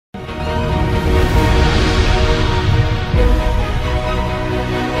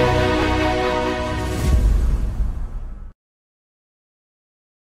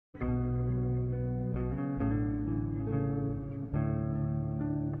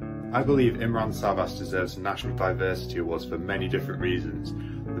I believe Imran Savas deserves National Diversity Awards for many different reasons.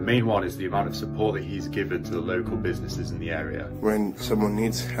 The main one is the amount of support that he's given to the local businesses in the area. When someone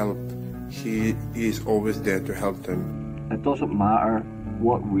needs help, he is always there to help them. It doesn't matter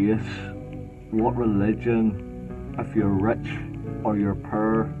what race, what religion, if you're rich or you're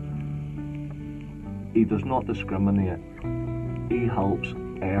poor, he does not discriminate. He helps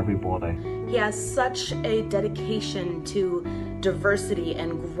everybody. He has such a dedication to diversity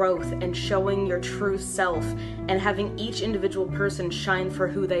and growth and showing your true self and having each individual person shine for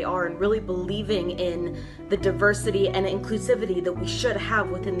who they are and really believing in the diversity and inclusivity that we should have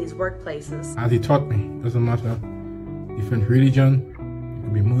within these workplaces. As he taught me, doesn't matter, different religion, you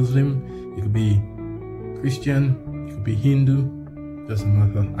could be Muslim, you could be Christian, you could be Hindu,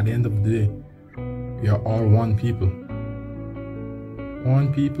 doesn't matter. At the end of the day, we are all one people.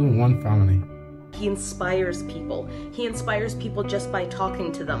 One people, one family. He inspires people. He inspires people just by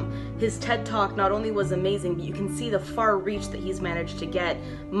talking to them. His TED Talk not only was amazing, but you can see the far reach that he's managed to get,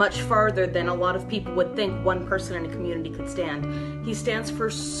 much farther than a lot of people would think one person in a community could stand. He stands for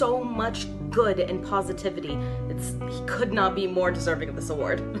so much good and positivity. He could not be more deserving of this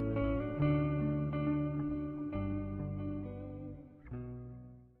award.